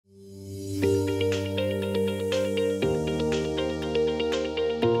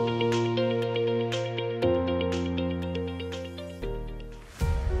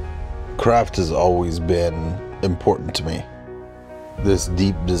Craft has always been important to me. This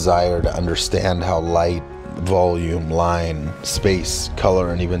deep desire to understand how light, volume, line, space,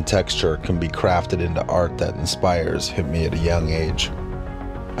 color, and even texture can be crafted into art that inspires hit me at a young age.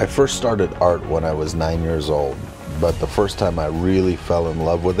 I first started art when I was 9 years old, but the first time I really fell in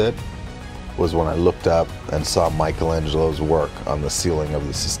love with it was when I looked up and saw Michelangelo's work on the ceiling of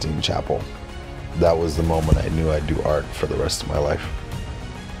the Sistine Chapel. That was the moment I knew I'd do art for the rest of my life.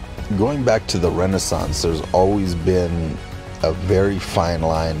 Going back to the Renaissance, there's always been a very fine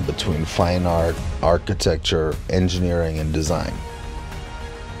line between fine art, architecture, engineering, and design.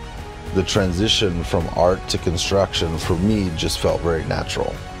 The transition from art to construction for me just felt very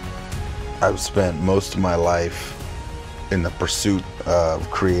natural. I've spent most of my life in the pursuit of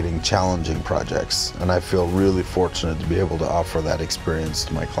creating challenging projects, and I feel really fortunate to be able to offer that experience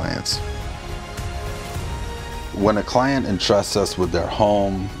to my clients. When a client entrusts us with their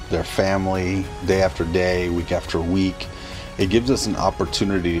home, their family, day after day, week after week, it gives us an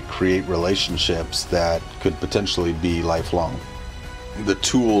opportunity to create relationships that could potentially be lifelong. The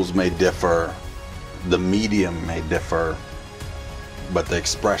tools may differ, the medium may differ, but the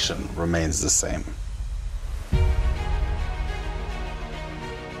expression remains the same.